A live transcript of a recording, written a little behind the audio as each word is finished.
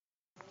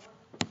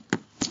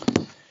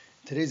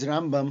Today's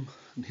Rambam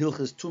in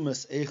Hilchas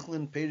Tumaas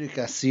Oichlin Perik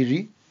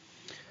Asiri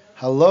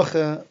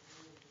Halacha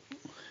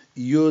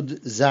Yud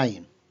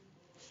Zayin.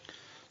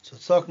 So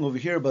it's talking over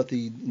here about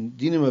the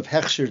dinim of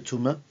Hechsher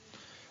Tuma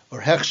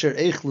or Hechsher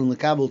Oichlin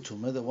Lekabel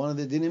Tuma. That one of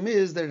the dinim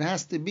is that it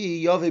has to be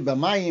Yove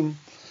B'Mayim.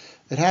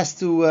 It has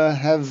to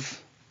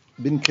have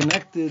been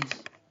connected,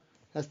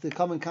 has to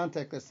come in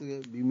contact, has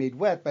to be made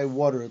wet by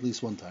water at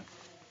least one time.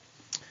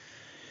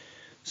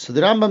 So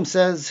the Rambam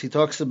says, he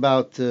talks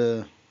about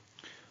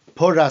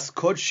Poras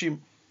Kodshim.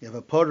 You have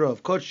a Pora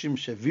of Kodshim,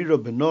 Shavira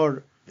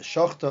Benor,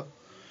 Veshochta.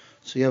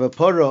 So you have a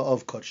Pora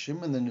of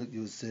Kodshim, and then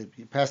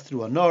you pass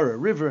through a nor, a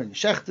river, and you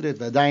shechted it,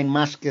 Vadayin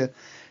Mashke,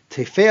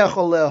 Tefeach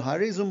Oleh,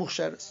 Harizu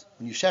Muchsheres.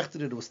 When you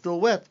shechted it was still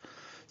wet,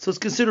 so it's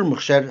considered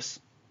Muchsheres.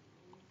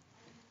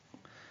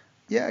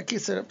 Yeah,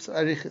 Kisar,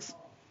 Arichis.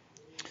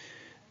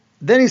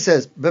 Then he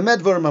says,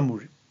 B'medvar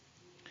Mamurim.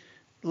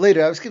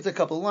 Later, I've skipped a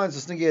couple of lines,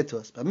 just to get to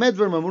us.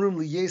 B'medvar Mamurim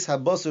liyes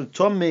habasar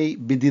tomei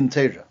bidin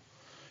teira.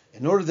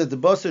 In order that the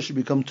basar should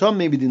become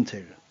tomei bidin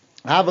teira.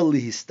 Aval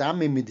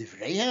lihistame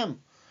midivreihem.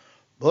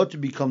 But to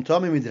become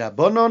tomei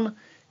midrabanon,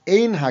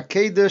 ein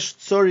hakedesh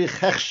tzorich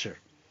hechsher.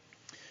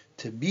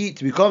 To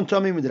become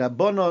tomei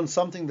midrabanon,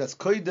 something that's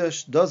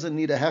kodesh doesn't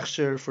need a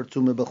hechsher for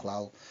tumei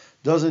b'chlal.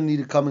 Doesn't need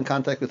to come in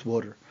contact with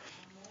water.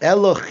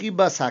 Elo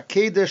chibas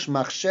hakedesh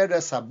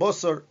machsheres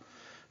habasar.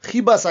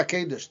 Chibas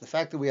HaKedesh, the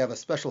fact that we have a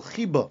special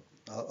chiba,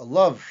 a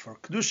love for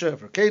Kedusha,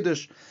 for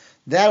Kedesh,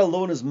 that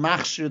alone is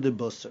machshir de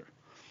basar.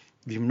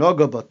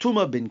 V'imnoga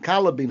batuma bin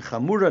kala bin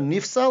chamura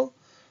nifsal,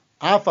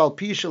 afal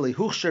pisha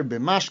lehuchsher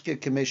b'mashke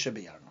kemesha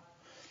b'yarno.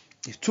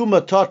 If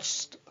tuma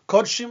touched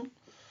kodshim,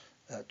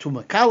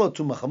 tuma kala,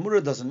 tuma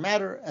chamura, doesn't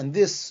matter, and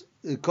this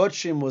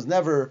kodshim was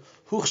never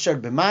huchsher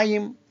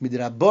b'mayim,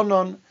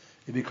 midrabonon,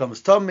 it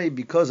becomes tomei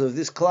because of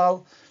this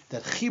klal,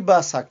 that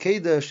chibas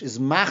HaKedesh is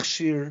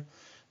machshir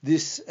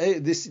this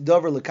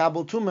davar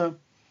lekabel tuma,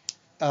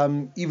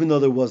 even though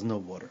there was no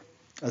water.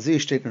 As he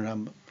steht in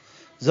Rambam.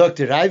 Sagt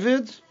der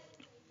Ravid,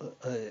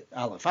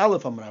 Aleph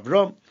am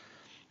Ravrom,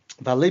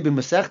 v'alei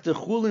b'mesechte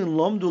chulin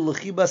lomdu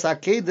lechibas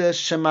hakedesh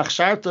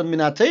shemachsharton min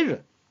hateira,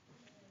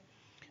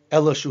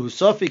 ela shu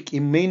sofik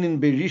imenin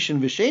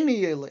berishin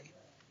v'sheni yelei.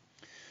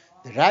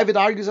 The Ravid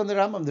argues on the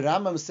Rambam. The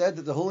Rambam said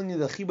that the holy of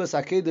the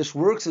chibas hakedesh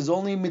works is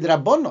only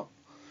midrabono.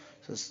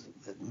 So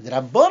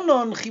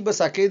Rabbanon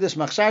chibas hakedesh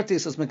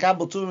machshartis as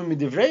mekabel tumah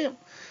midivreim.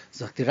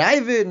 Sagt the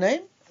Ravid,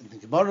 name the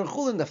Gemara in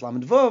Chulin daf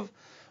lamed vav.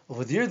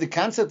 Over there, the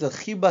concept of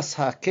chibas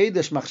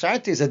hakedesh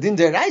machshartis is a din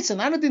deraisa,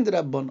 not a din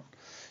derabbanon.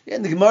 Yeah,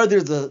 in the Gemara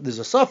there's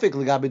a suffix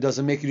legabi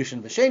doesn't make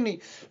yushin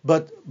v'sheni,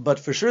 but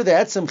for sure the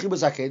etzem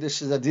chibas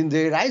hakedesh is a din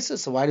deraisa.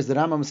 So why does the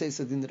Rambam say it's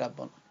a din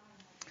derabbanon?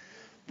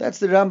 That's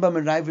the Rambam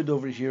and Ravid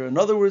over here. In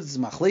other words,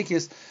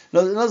 machlekes.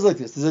 No, it's like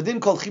this. There's a din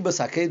called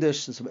chibas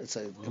hakedesh. It's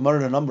a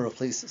Gemara in a number of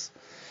places.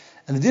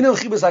 And the din of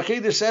chibas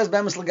hakedesh says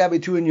b'emes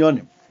legabi two in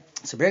yonim.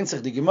 So brings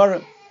sich the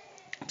Gemara,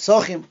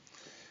 Psochim,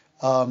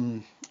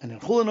 and in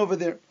Chulin over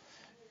there,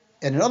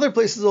 and in other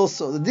places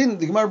also. The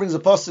Gemara brings a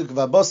pasuk of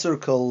a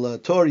basar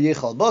called Tor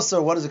Yechal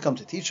Basar. What does it come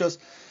to teach us?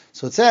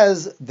 So it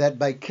says that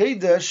by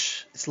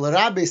kedesh it's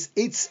l'rabis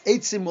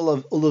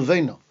eitzim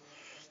uleveino.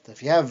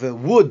 If you have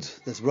wood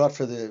that's brought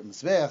for the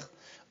mizbeach,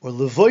 or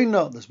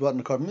levoina that's brought in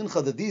the korban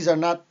mincha, that these are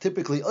not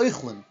typically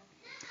oichlin.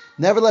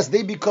 Nevertheless,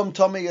 they become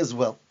tomei as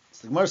well.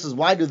 So the Gemara says,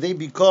 why do they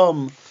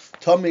become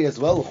tomei as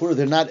well?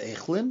 They're not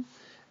eichlin.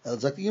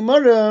 It's like the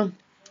Gemara.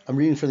 I'm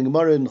reading from the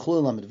Gemara in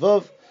Chulin Lamed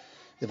Vav.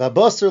 If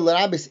abasar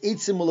l'rabis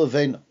eitzim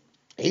uleveina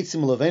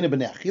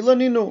b'nei achila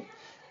ninu,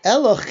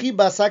 ela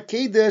chibas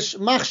hakedesh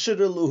machsher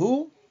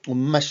eluhu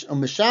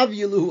u'meshav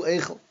yeluhu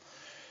eichel.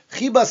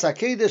 Chibas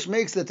HaKedesh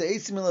makes that the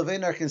eitzim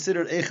ulevein are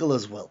considered eichel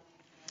as well.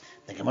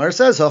 The Gemara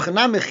says,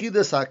 Hochanam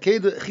chibas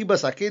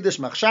HaKedesh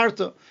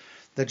machsharto,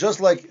 that just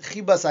like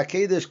chibas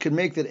HaKedesh can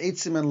make that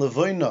eitzim and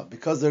levoina,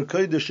 because their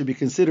kodesh should be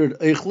considered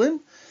eichlin,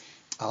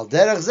 al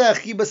derech zeh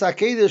chibas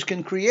HaKedesh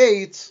can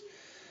create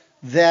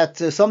that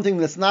something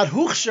that's not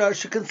huchshar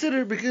should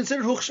be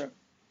considered huchshar.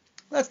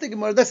 That's the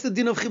Gemara. That's the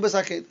din of chibas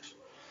HaKedesh.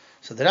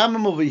 So the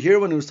Rambam over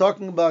here, when he was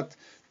talking about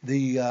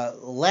the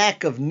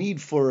lack of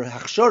need for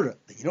hachshara,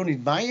 that you don't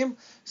need mayim,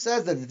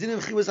 says that the din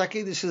of chibas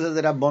hakedesh is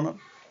the rabbanon.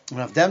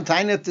 And if them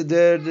tainet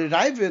the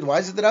Ravid, why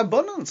is it the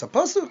rabbanon? It's a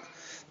pasuk.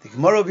 The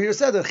Gemara over here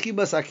said that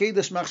chibas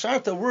hakedesh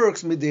machsharta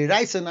works with the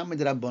raisa, not with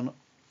the rabbanon.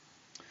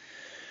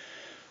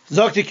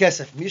 Zokti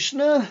Kesef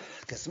Mishnah.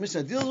 Kesef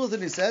Mishnah deals with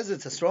it. He says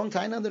it's a strong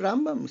tainet of the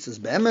Rambam. He says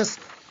be'emes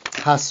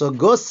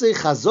hasogose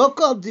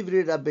chazoko al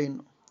divrei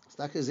rabbeinu. It's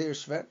like a zeir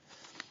shver.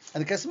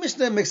 And the Kesef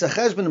Mishnah makes a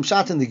cheshbon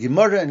imshat in the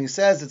Gemara, and he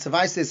says it's a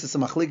vayses, it's a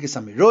machlekes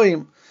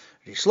amiroim,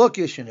 Rish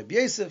Lakish and Rabbi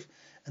Yosef,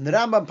 and the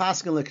Rambam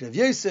paskin like Rabbi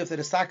Yosef that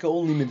is taka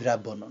only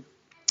midrabanon.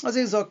 As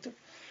he zokter,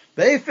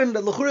 be'efen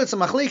that l'chura it's a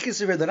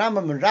machlekes where the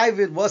Rambam and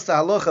Ravid was the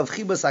halacha of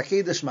chibas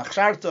hakedesh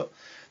machsharto.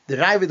 The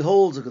Ravid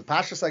holds a good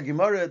pashas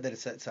Gemara that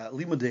it's a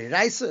limud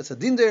deiraisa, it's a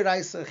din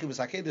deiraisa.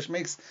 Chibas hakedesh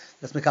makes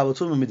that's mekabel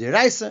tumah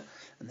mideiraisa,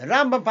 and the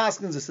Rambam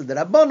paskins is the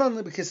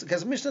rabbanon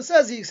because Mishnah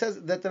says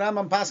that the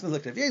Rambam paskins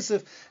like Rav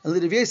Yosef, and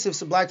Rav Yosef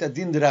supplied a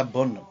din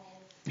derabbanon.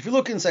 If you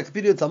look in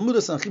Encyclopedia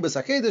Talmudus and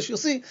Chibas HaKedesh, you'll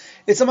see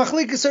it's a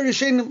machlekes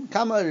rishenim.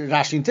 Kama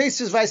Rashi and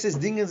Tosfos weiß es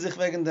dingen sich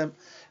wegen dem.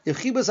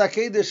 If Chibas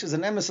HaKedesh is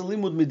an emes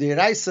limud mit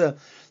deraisa,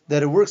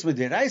 that it works with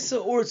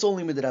deraisa, or it's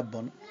only with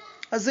Rabban.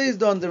 As is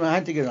done the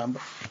heintige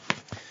Rambam.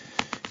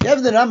 You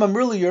have the Rambam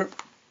earlier.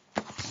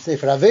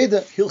 Sefer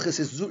Aveda Hilchos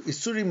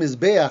Isuri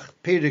Mizbeach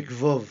Perik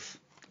Vov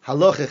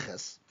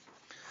Halachiches.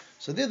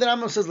 So there the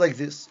Rambam says like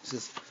this. He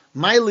says,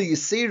 Maili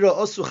Yisera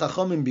Osu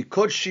Chachomim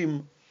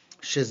Bikodshim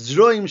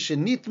Shezroim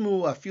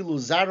Shenitmu Afilu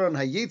Zaron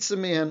Hayetze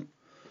Mehen.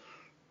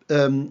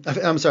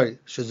 I'm sorry.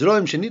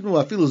 Shezroim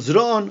Shenitmu Afilu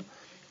Zron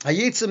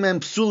Hayetze Mehen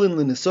Psulin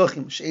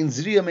L'Nesochim She'en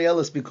Zriya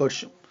Me'elas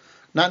Bikodshim.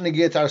 Not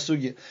negate our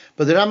sugya.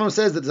 But the Rambam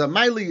says that the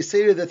Maili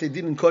Yisera that they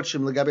did in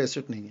Kodshim L'gabe a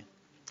certain inyan.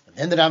 And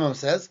then the Rambam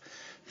says,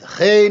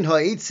 V'chein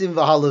ha'etzim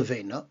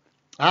v'halavena,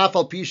 af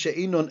al pi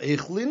she'inon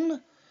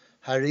Oichlin,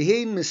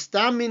 harihein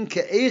mistamin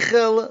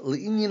ke'echel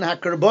le'inyin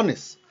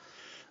ha'karbonis.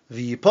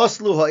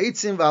 V'yiposlu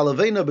ha'etzim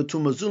v'halavena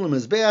betumazul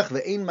mizbeach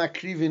ve'ein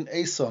makrivin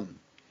eson.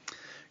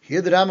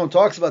 Here the Rambam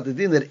talks about the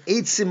din that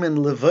etzim and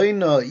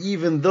levena,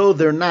 even though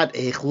they're not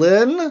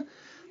Oichlin,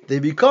 they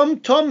become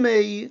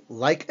tomei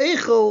like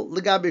echel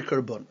legabe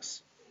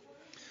karbonis.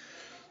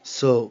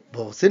 So,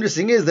 but what's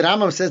interesting is that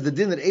Rambam says the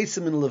din that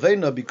Eitzim and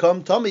Levena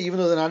become Tomei, even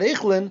though they're not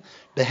Eichlin,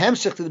 the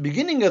hemshech to the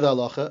beginning of the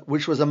halacha,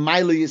 which was a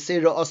Mailu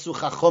Yisera Osu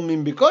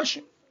Chachomim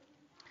Bikodshim.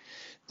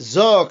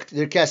 Zogt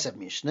der Kesef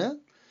Mishnah,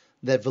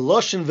 that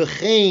Veloshin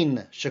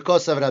V'chein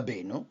Shekosav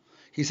Rabbeinu,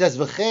 he says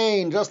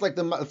V'chein, just like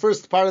the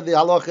first part of the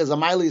halacha is a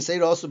Mailu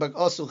Yisera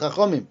Osu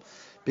Chachomim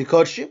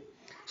Bikodshim.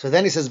 So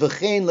then he says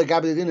V'chein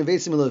Legabe the din of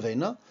Eitzim and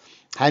Levena,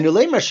 Hainu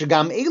Leimer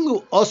Shegam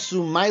Elu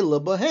Osu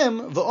Maila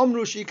Bohem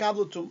V'omru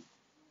Sheikavlutum.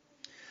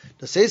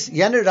 That says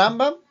Yener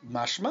Rambam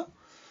Mashma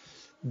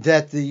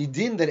that the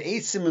din that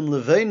Eitzim and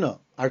Levena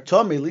are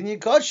Tomei Linyi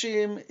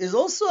Kodshim is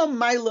also a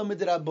Maila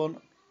Midrabon.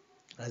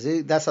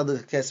 That's how the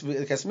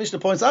Kes Mishnah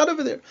points out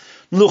over there.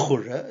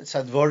 Luchura it's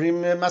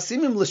Advorim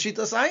Masimim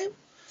L'Shitas Ayim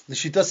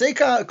L'Shitas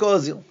Eika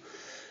Kozil.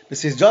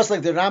 This is just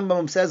like the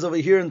Rambam says over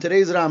here in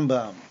today's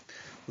Rambam.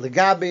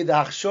 Legabe the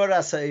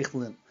Achshoras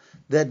Ha'Eichlin.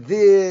 That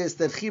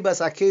Chibas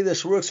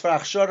HaKedesh works for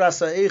Achshoras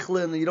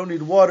Ha'Eichlin. You don't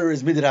need water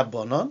is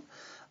Midrabonon.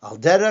 Al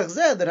derech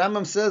zeh, the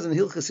Rambam says in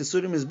Hilchos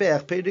Yisurim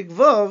Mizbeach Perik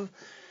Vov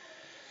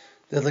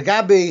that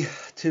legabe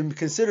to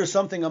consider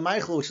something a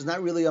meichel which is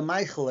not really a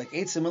meichel like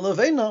Eitzim and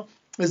Levena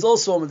is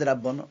also a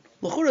midrabanon.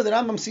 L'chura the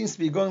Rambam seems to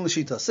be going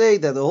l'shita say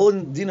that the whole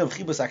din of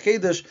Chibas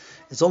HaKedesh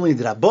is only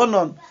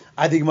drabanon.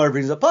 I think Gemara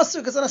brings a pasuk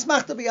because an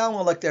asmachta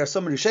b'yalma like there are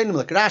some rishenim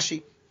like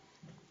Rashi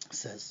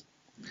says.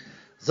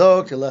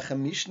 Zok elechem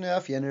mishnah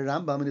af yener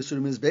Rambam in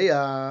Yisurim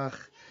Mizbeach.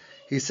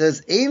 He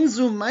says ein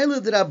zu meile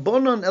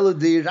drabanon elo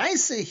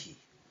deiraisehi.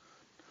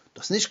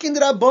 Das nicht kein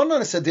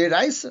Rabbanon, es ist der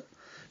Reise.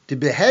 Die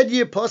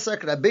Behedje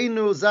Posak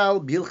Rabbeinu Zal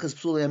Bilchis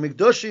Psulei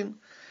HaMikdoshin,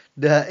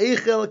 der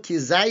Eichel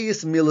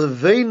Kizayis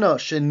Milevena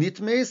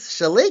Shenitmes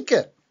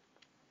Shaleke.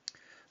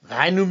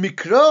 Vainu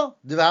Mikro,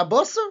 der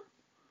Abosser.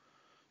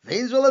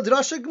 Wen soll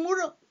Drasha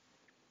Gemura?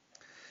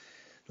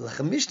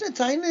 The Mishnah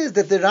Taina is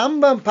that the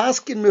Rambam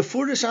Paskin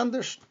Mefurish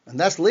anders. And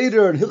that's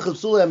later in Hilchis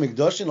Psulei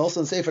HaMikdoshin, also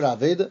in Sefer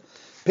Aveda.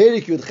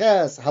 Perik Yud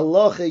Ches,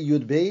 Halacha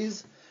Yud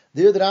Beis.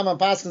 There the Rambam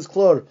Paskin's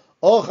clear.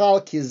 Ochal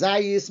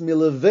kizayis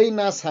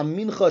milevenas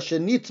hamincha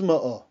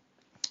shenitma'o.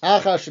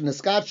 Achar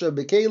sheneskacha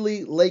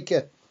bekeli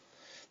leke.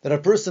 That a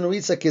person who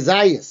eats a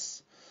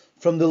kizayis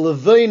from the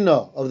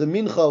levena of the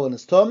mincha when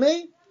it's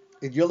tomei,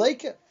 you're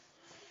leke.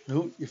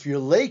 If you're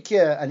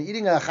leke and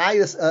eating a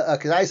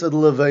kizayis with the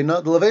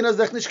levena is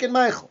dech nishkin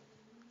meichel.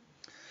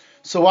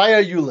 So why are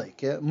you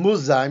leke?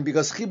 Muzayim,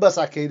 because Chibas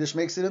HaKedesh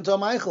makes it into a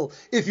meichel.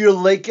 If you're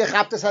leke,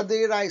 chaptes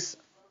hadeiraisa.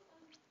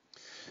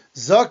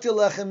 Sagt ihr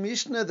lechem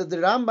Mishnah that the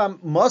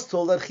Rambam must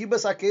hold that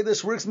Chibas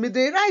HaKedesh works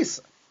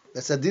middeiraisa.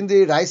 That's a din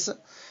deiraisa.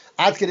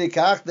 Ad kedei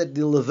kach that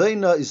the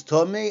levena is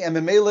tomei and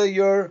memela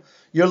you're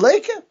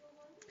leke.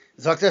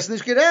 Sagt das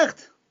nicht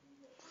gerecht.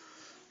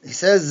 He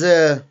says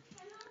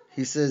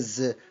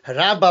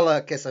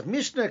Harabala kesav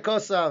Mishnah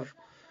kosav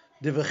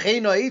de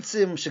v'chein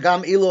ha'etzim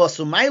shegam ilo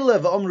asu maila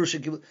v'omru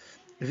shekib.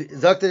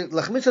 Sagt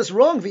lechem Mishnah is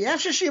wrong.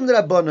 V'yashashim the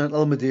Rabbanan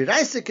al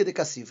middeiraisa kedei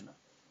kasivna.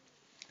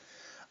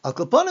 Al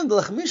Kaponim, the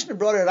Lechem Mishnah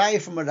brought a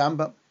raya from a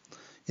Rambam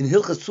in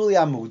Hilchos Psulei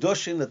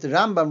HaMikdoshin that the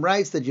Rambam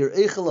writes that you're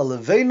Eichel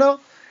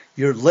Levena,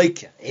 you're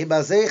Leike.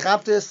 Ebazei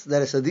Chaptes,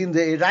 that is a din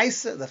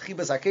de'iraisa, that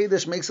Chibas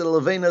HaKedesh makes it a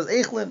Levena as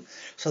Eichlin.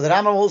 So the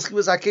Rambam holds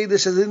Chibas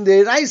HaKedesh as din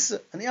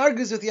de'iraisa, and he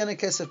argues with Yana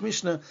Kesef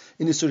Mishnah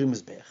in Yisurim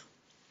Mizbeach.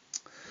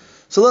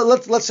 So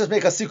let's just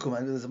make a sikum,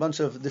 and there's a bunch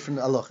of different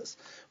halachas.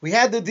 We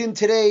had the din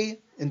today,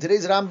 in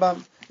today's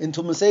Rambam, in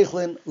Tumaas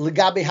Eichlin,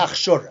 Legabe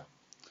Hachshora.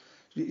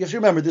 You have to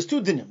remember, there's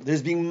two dinim.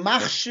 There's being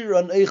machshir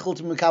on eichel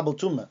to mekabel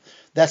tumah.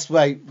 That's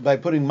by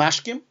putting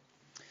mashkim.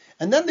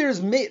 And then there's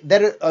an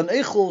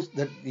eichel,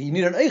 that you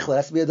need an eichel. It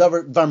has to be a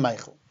var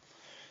meichel.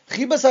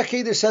 Chibas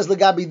HaKedesh says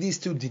legabi these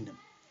two dinim.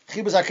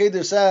 Chibas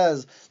HaKedesh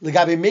says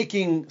legabi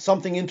making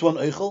something into an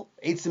eichel,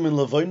 eitzim and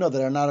levoina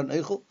that are not an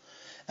eichel.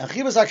 And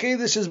Chibas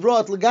HaKedesh is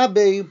brought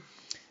legabi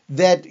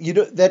that you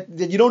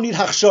don't need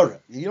hachshara.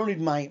 You don't need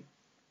mayim.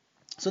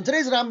 So in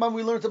today's Rambam,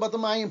 we learned about the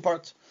Mayim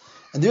part.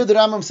 And there the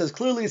Rambam says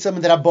clearly it's a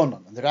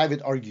Midrabanan, and the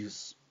Ravid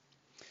argues.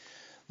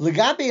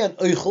 Legabe and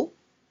Oichl,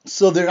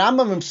 so the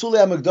Rambam and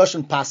Psulei HaMikdash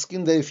and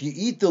Paskin, that if you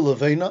eat the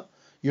Levena,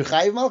 you're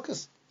Chayiv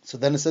Malkus. So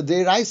then it's a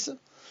Deiraisa.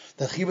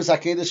 The Chibas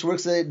HaKedesh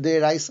works a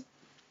Deiraisa.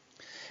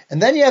 And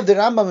then you have the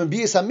Rambam and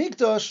Bias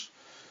HaMikdash,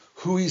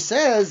 who he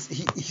says,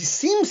 he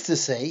seems to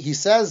say, he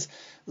says,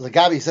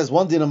 Legabe, he says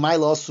one din of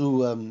Maila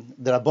also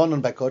the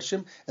Rabbanon by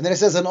Kodshim, and then he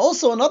says, and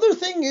also another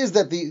thing is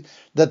that the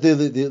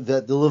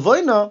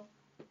Levena,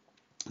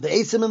 the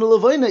Eitzim and the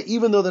Levena,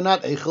 even though they're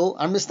not Eichel,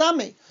 are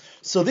Mistame.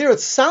 So there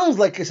it sounds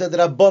like he said the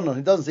Rabbanon.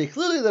 He doesn't say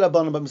clearly the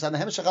Rabbanon, but Misad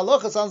Hemshech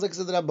Halacha sounds like he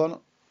said the Rabbanon.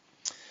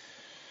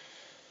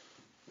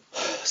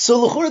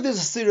 So L'chura there's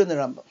a steer in the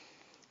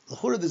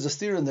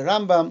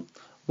Rambam.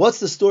 What's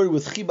the story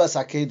with Chibas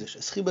HaKedesh?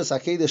 Is Chibas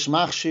HaKedesh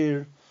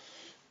Machshir?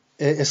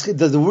 Does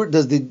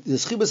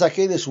Chibas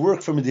HaKedesh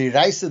work from the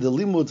Reise, the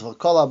Limud,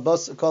 Kol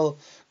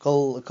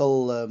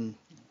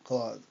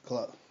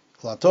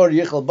Ator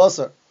Yechel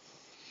Basar?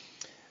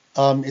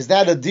 Is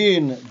that a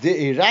din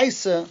de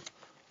Reise,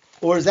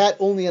 or is that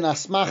only an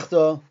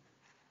asmachta,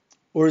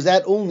 or is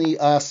that only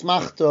a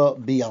asmachta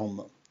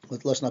biyalma?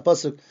 With Lashon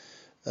HaPasuk,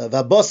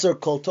 V'Basar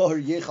Kol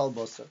Toher Yechel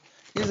Basar.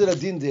 Is it a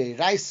din de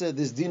Reise,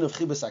 this din of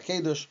Chibas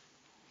HaKedesh?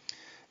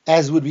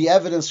 As would be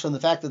evidence from the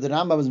fact that the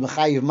Rambam is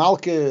Mechayiv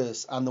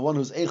Malkus on the one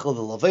who's Eichel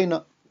the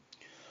Levena,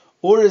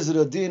 or is it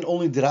a din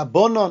only the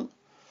Rabbanon,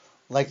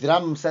 like the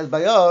Rambam says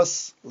by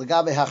us,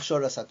 Legabe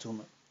Hachshor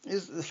Asatuma?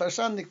 Is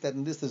verstandig that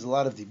in this there's a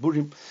lot of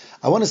diburim.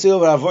 I want to say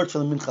over a word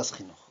from the Minchas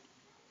Chinuch.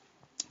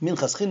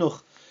 Minchas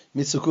Chinuch,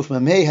 Mitzukuf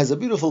Memei, has a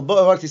beautiful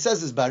word. He says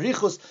this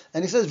Barichus,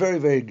 and he says very,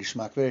 very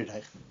gishmak, very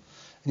reich.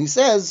 And he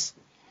says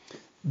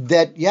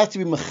that you have to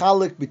be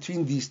mechalik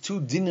between these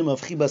two dinim of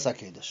Chibas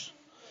HaKedesh.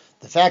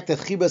 The fact that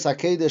Chibas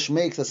HaKedesh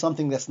makes that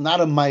something that's not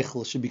a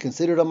Meichel should be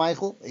considered a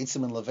Meichel,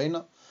 Eitzim and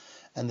Levena,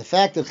 and the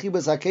fact that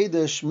Chibas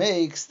HaKedesh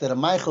makes that a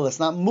Meichel that's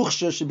not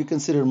Muchsher should be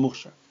considered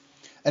Muchsher.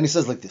 And he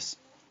says like this: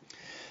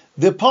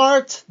 the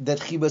part that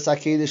Chibas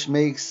HaKedesh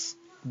makes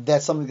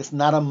that something that's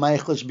not a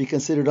Meichel should be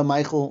considered a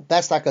Meichel,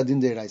 that's Takadin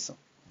Deiraisa.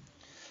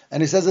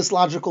 And he says it's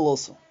logical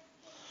also,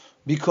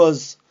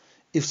 because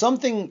if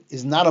something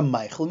is not a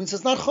Meichel, it means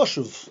it's not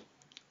Choshuv.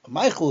 A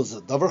Meichel is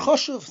a Davar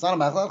Choshuv. It's not a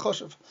Meichel, not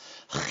Choshuv.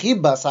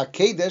 Chibas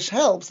HaKedesh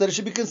helps that it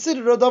should be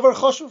considered a Davar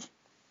Choshuv.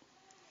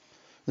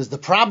 Because the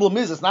problem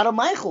is, it's not a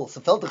Meichel. It's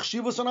a felt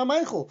Chshivus on a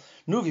Meichel.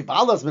 Nuvi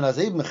Balas Ben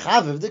Azeib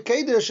Mechaviv, the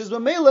Kedesh is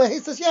Memela, he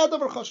says, yeah,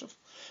 Davar Choshuv.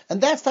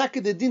 And that's Taka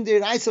the Din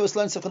Der Eisa was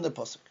learned from the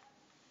Pasuk.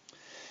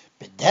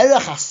 B'derech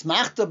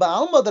Hasmachta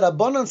Ba'alma, the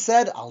Rabbanan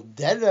said, Al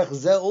Derech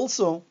Zeh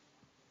also,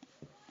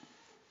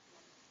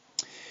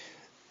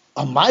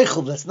 a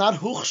Meichel that's not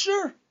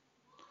Huchsher,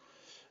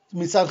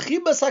 Mitzad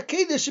Chibas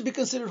HaKedesh should be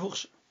considered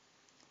Huchsher.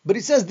 But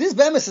he says this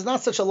bemis is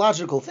not such a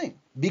logical thing,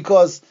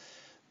 because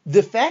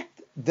the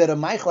fact that a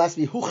Meichel has to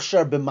be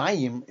Huchsher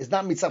b'mayim is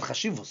not Mitzad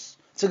Chashivus.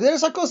 It's a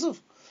Gderes HaKosov.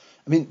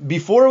 I mean,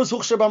 before it was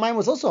Huchsher b'mayim, it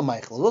was also a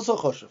Meichel, it was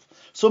also a Choshev.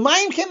 So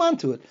Mayim came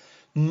onto it.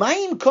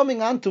 Mayim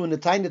coming onto in the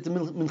time that the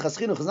Minchas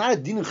Chinuch is not a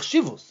din of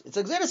Chashivus. It's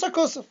a Gderes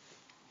HaKosov.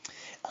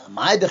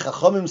 Al-Mai the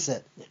Chachomim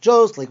said,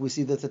 just like we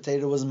see that the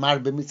Torah was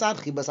Marbe Mitzad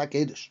Chibas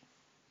HaKedesh,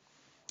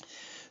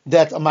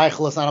 that a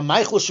Meichel is not a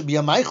Meichel, should be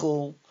a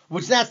Meichel,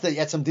 which that's the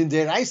Yetzam Din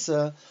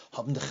Deiraisa,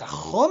 haben the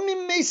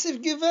Chachomim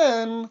Meisiv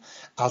given,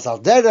 as al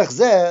derech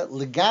zeh,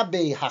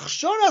 legabe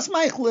hachshoras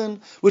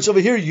Meichlin, which over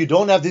here you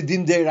don't have the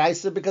Din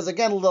Deiraisa, because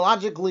again,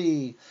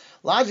 logically,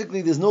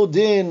 there's no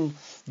din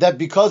that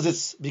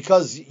because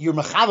you're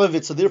mechav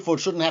it, so therefore it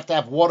shouldn't have to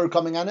have water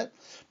coming on it.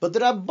 But the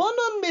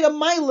Rabbanon made a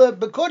Maila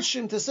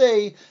Bekodshin to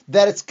say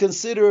that it's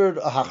considered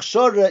a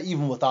hachshora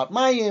even without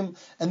mayim,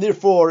 and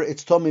therefore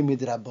it's Tomei mid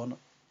Rabbanon.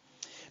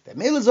 That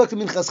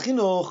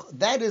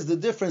is the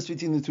difference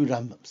between the two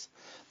Rambams.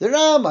 The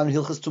Rambam,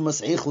 Hilchas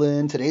Tumaas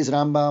Oichlin, today's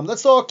Rambam,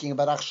 that's talking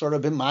about Achshara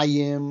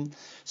b'mayim.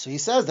 So he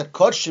says that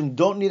Kodshim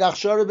don't need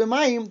Achshara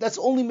b'mayim. That's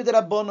only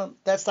midrabanan.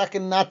 That's not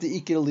the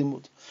Ikir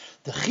Limud.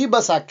 The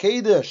Chibas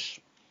HaKedesh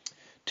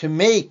to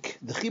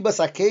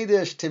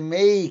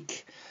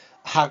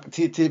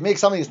make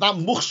something that's not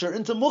Muchsher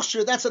into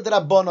Muchsher, that's a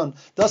Drabanan.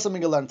 That's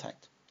something you learn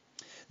tight.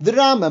 The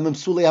Rambam,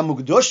 Psulei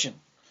HaMikdash,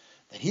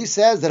 that he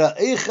says that a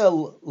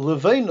Eichel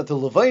Levena, the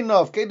Levena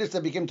of Kedesh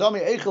that became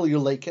Tomei Eichel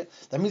Yuleke,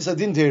 that means a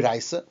Din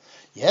Deiraisa.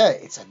 Yeah,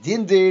 it's a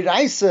Din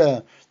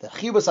Deiraisa that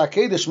Chibas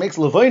HaKedesh makes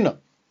Levena,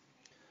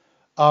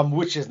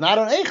 which is not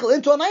an Eichel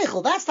into an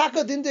Eichel. That's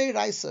Taka Din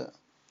Deiraisa.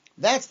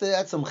 That's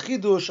some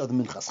Chidush of the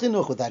Minchas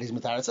Chinuch, with that he's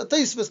Mitaras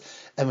HaTeisvis,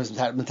 and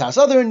Mitaras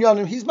other in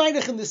Yonim. He's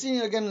Meidech in the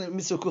scene again,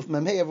 Mitzukuf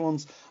Memhei,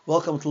 everyone's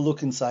welcome to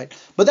look inside.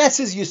 But that's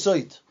his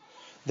Yisoid,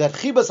 that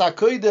Chibas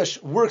HaKedesh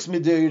works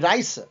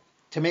Mideiraisa,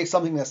 to make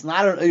something that's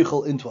not an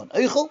Eichel into an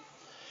Eichel.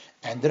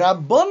 And the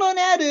Rabbanon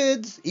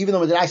added, even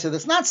though I said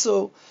that's not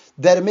so,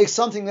 that it makes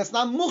something that's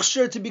not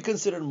Muchsher to be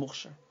considered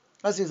Muchsher.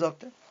 As he's up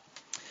there.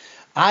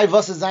 I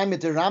was a Zayn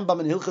mit the Rambam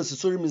and Hilchas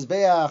Yisurim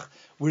Mizbeach,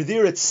 where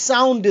there it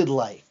sounded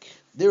like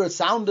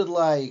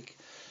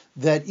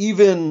that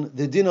even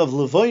the din of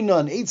Levoina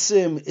and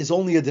Eitzim is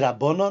only a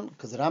Drabonon,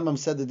 because the Rambam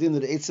said the din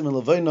of the Eitzim and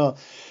Levoina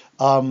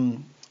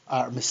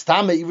are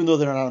mistame, even though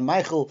they're not a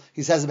Michael.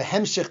 He says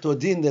behemshech to a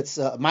din that's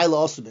Maila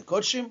also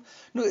bekodshim.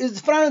 No,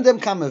 it's fran them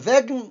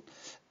kamevegen.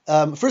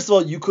 First of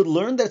all, you could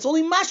learn that it's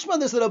only mashma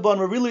this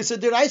Rabbanon. Really said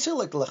deraisa,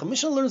 like the Lechem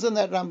Mishnah learns in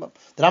that Rambam.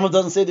 The Rambam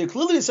doesn't say there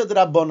clearly. He said the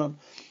Rabbanon.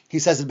 He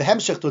says it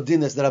behemshech to a din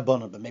that's the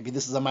Rabbanon, but maybe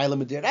this is a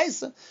Maila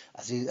deraisa,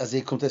 as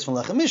he comes from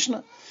Lechem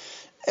Mishnah.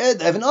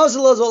 Even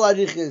Ozil is all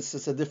arichis.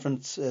 It's a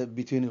difference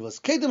between it was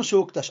kedem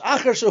shehukdash,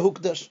 acher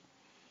shehukdash.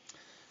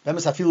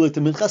 Bemis hafilu like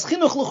the minchas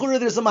chinuch l'chura.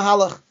 There's a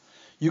mahalach.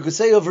 You could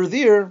say over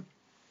there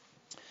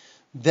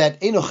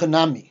that Eino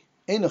Chanami,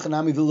 the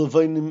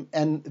Levoinim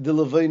and the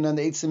Levoin and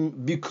the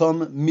Eitzim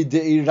become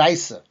midei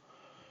raisa,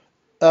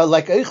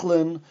 like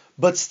Oichlin,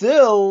 but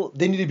still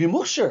they need to be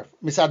muksher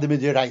misad the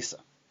midei raisa,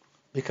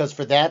 because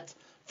for the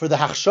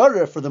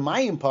hachshara, for the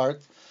mayim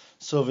part,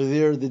 so over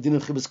there the din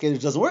of chibus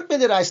kedush doesn't work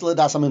midei raisa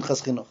l'das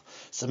minchas chinuch.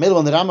 So maybe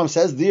when the Rambam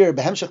says there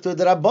behemshech to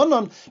the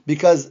Rabbanon,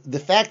 because the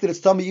fact that it's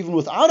tummy even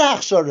without a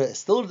hachshara is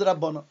still the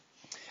Rabbanon.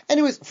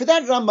 Anyways, for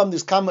that Rambam,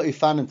 there's kama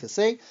ifanim to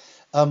say.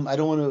 I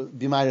don't want to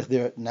be marich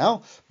there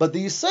now, but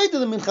the yisoid of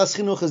the minchas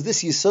chinuch is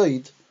this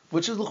yisoid,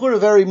 which is l'chura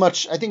very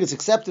much. I think it's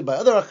accepted by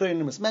other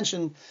achreinim. It's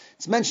mentioned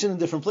in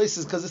different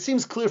places because it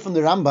seems clear from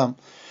the Rambam.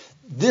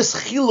 This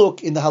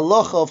chiluk in the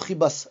halacha of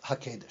chibas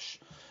hakedesh,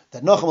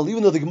 that Nocham,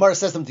 even though the Gemara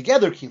says them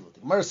together, chiluk. The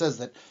Gemara says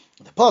that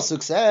the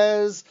pasuk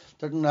says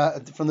from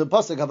the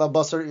pasuk of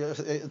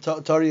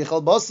basar tari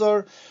echal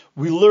basar,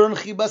 we learn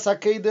chibas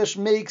hakedesh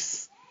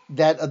makes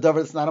that a davar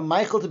that's not a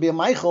Michael to be a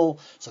Michael,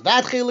 so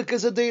that chelik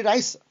is a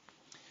deiraisa.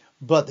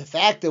 But the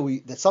fact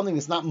that something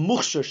that's not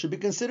muksher should be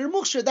considered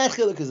muksher, that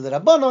chelik is the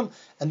Rabbanon,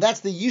 and that's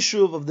the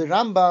yishuv of the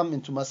Rambam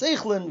in Tumaas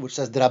Oichlin, which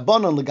says the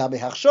Rabbanon legabe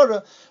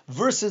hachshara,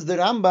 versus the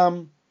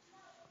Rambam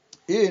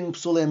in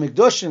Psulei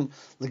Mikdoshim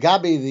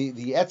legabe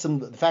the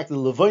etzem, the fact that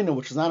the levoina,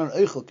 which is not an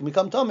oichel, can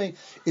become tummy,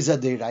 is a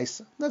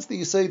deiraisa. That's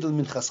the yisoid of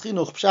minchas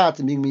chinuch pshat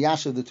and being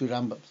miyashav the two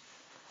Rambams.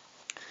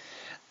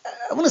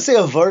 I want to say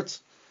a vert.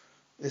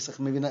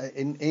 Maybe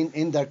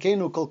in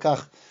Darkenu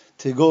Kolkach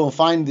to go and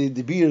find the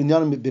beer in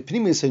Yonim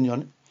Bepnimis in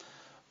Yonim.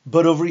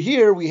 But over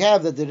here we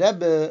have that the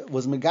Rebbe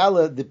was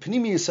Megala the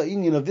Pnimis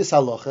Inyan of this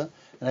halacha,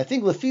 and I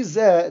think Lefiz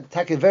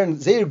Takevern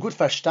sehr gut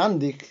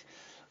verstandig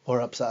or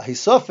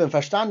Hisof and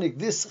verstandig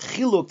this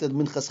chiluk that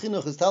Minchas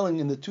Chinuch is telling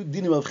in the two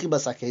dinim of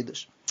Chibas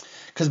HaKedesh.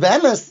 Because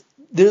be'emes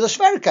there's a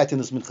schwerkeit in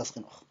this Minchas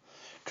Chinuch.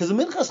 Because the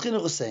Minchas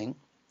Chinuch is saying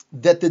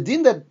that the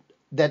din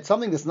that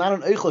something that's not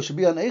an eichel should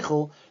be an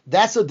eichel,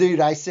 that's a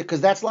deiraisa, because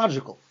that's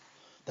logical.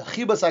 The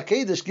chibas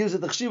hakedesh gives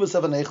it the chibas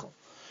of an eichel.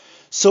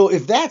 So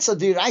if that's a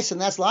deiraisa and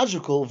that's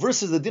logical,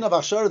 versus the din of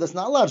achshara that's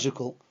not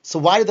logical, so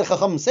why did the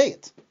chacham say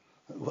it?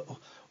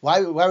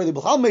 Why were they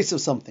b'chal meis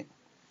of something?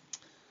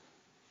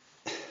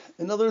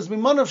 In other words,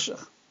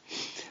 mimanavshach.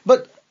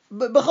 But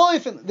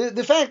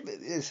the fact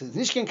is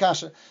nishken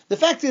kasha. The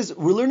fact is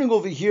we're learning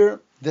over here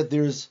that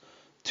there's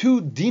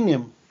two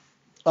dinim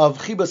of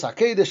chibas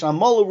hakedesh.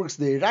 Amala works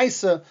the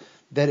iraisa,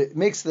 that it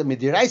makes the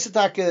midiraisa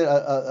take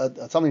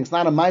something that's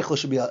not a Michael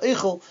should be a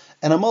eichel,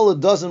 and Amala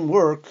doesn't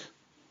work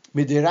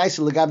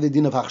midiraisa legab the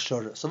din of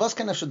hachshara. So was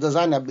kind of should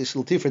design a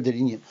bishul tifer der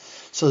inyan.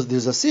 So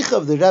there's a sikha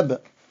of the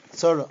Rebbe,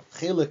 Tzara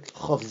chelik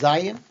chav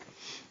zayin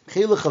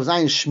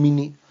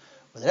shmini.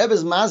 But the Rebbe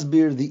is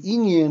masbir the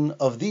inyan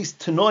of these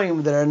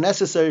tenoim that are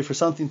necessary for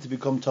something to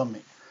become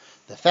tummy.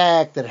 The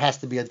fact that it has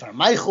to be a dvar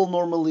Michael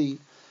normally,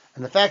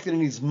 and the fact that it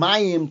needs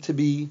mayim to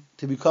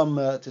become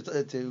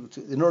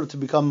in order to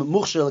become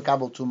muksher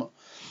lekabel tuma.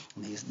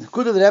 The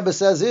nekuda the Rebbe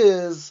says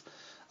is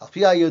al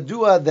pi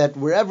yadua that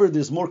wherever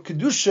there's more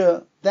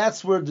kedusha,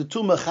 that's where the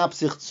tuma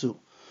chapsich tzu.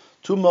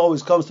 Tuma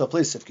always comes to a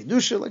place of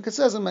kedusha, like it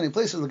says in many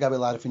places. Legabe a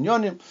lot of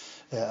inyonim.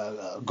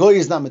 Goy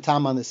is not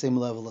metama on the same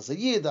level as a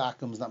yid.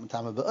 Akum is not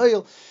metama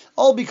be'oil.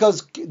 All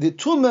because the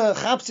tuma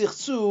chapsich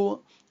tzu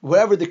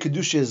wherever the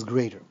kedusha is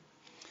greater.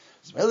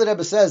 So the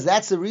Rebbe says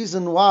that's the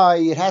reason why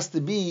it has to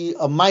be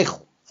a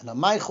Michael. And a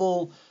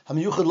Michael,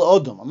 hamiyuchad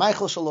la'odom, a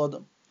Michael shal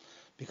odom.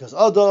 Because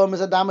odom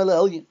is a dam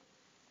elyon.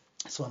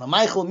 So a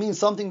Michael means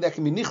something that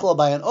can be nichla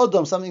by an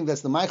odom, something that's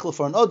the Michael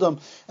for an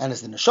odom, and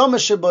it's the neshama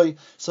sheboy.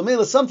 So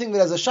mele something that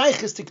has a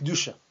shaychis to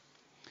kedusha.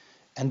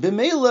 And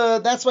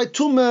b'mele, that's why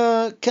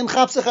tuma can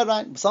chapsich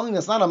harayin. Something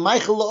that's not a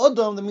Michael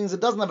la'odom, that means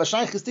it doesn't have a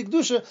shaychis to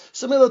kedusha,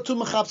 so mele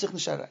tuma chapsich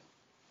nisharayin.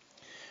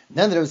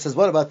 Then the Rebbe says,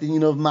 what about the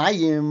of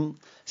mayim?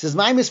 He says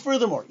mayim is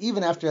furthermore,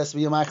 even after it has to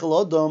be a Michael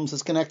Odom, so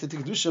it's connected to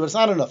Kedusha, but it's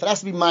not enough. It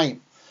has to be mayim.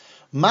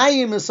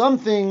 Mayim is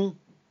something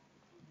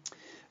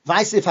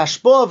vaisif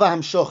hashpoa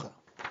v'hamshocha.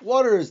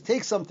 Water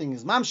takes something,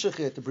 is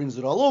mamshechet, it brings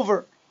it all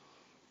over.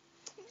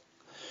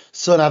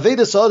 So in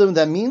Avedas Odom,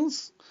 that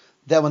means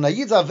that when a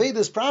Yid's Aveda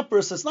is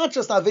proper, so it's not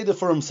just Aveda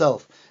for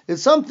himself.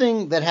 It's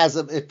something that has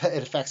it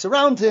affects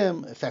around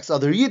him, affects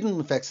other Yidden,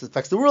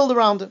 affects the world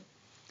around him.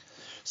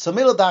 So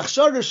Mela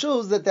Dachshara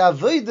shows that the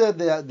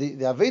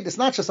Aveda is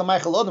not just a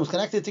Michael Odom, it's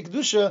connected to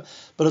Kedusha,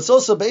 but it's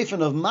also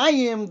Beifin of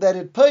Mayim, that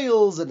it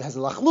peils, it has a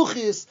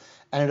lachluchis,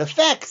 and it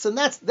affects, and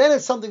then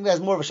it's something that has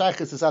more of a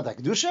shaykhis to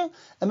Sadak Kedusha,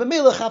 and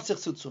Memela Chapsich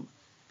Tzutzum.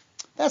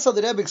 That's how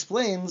the Rebbe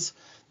explains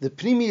the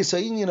Primi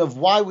Yisayinian of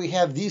why we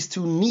have these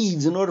two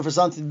needs in order for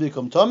something to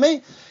become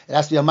Tomei. It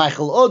has to be a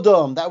Michael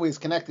Odom, that way it's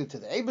connected to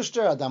the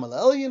Eibishter, Adam al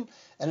Elyon,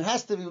 and it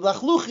has to be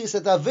Lachluchis,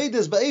 that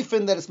Avedas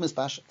Ba'efin, that it's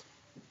Mispashet.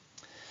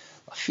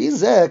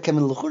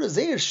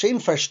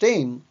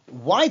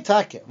 Why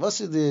take? What's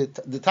the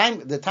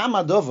time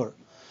adover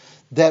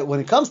that when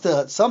it comes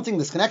to something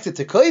that's connected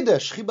to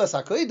Kodesh, Chibas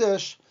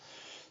HaKodesh,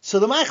 so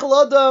the Michael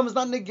Adam is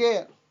not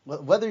negeh.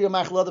 Whether you're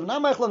Michael Adam or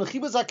not Michael Adam,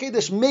 Chibas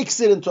HaKodesh makes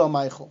it into a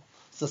Michael.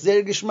 So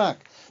Zer Gishmak.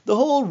 The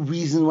whole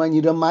reason why you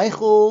need a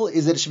Michael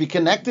is that it should be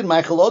connected,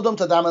 Michael Adam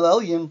to Adam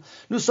al Elyon.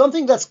 No,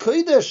 something that's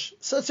Kodesh,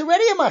 so it's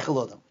already a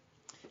Michael Adam.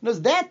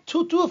 That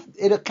tutuf,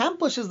 it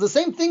accomplishes the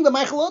same thing the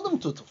Michael Adam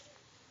tutuf.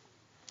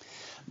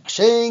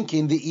 Shenk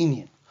in the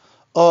Inyan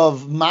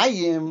of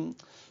Mayim.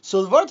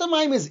 So the word of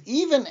Mayim is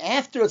even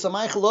after it's a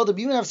Michael Odom,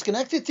 even if it's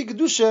connected to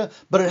Kedusha,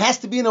 but it has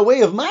to be in a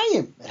way of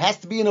Mayim. It has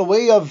to be in a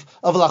way of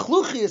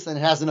Lachluchis, and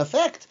it has an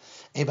effect.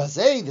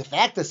 Ebazei, the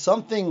fact that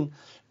something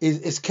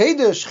is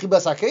Kedesh,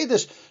 Chibas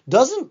HaKedesh,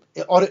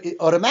 it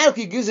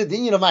automatically gives it the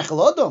Inyan of Michael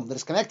Odom, that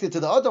is connected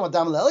to the Odom,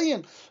 Adam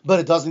al-Elyon, but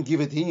it doesn't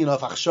give it the Inyan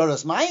of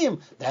Achsharas Mayim.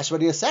 That's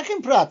already a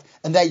second prat.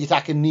 And that you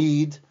take a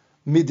need,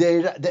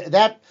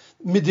 that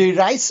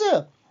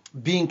Midiraisa,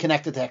 being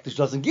connected to Hektish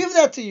doesn't give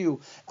that to you.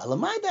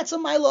 Elamai, that's a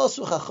Maila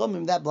Osu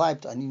Chachomim, that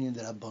bleibt an Inyan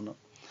der Rabbanon.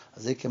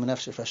 Also ich kann mir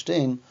nefscher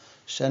verstehen,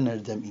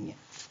 Shener dem Inyan.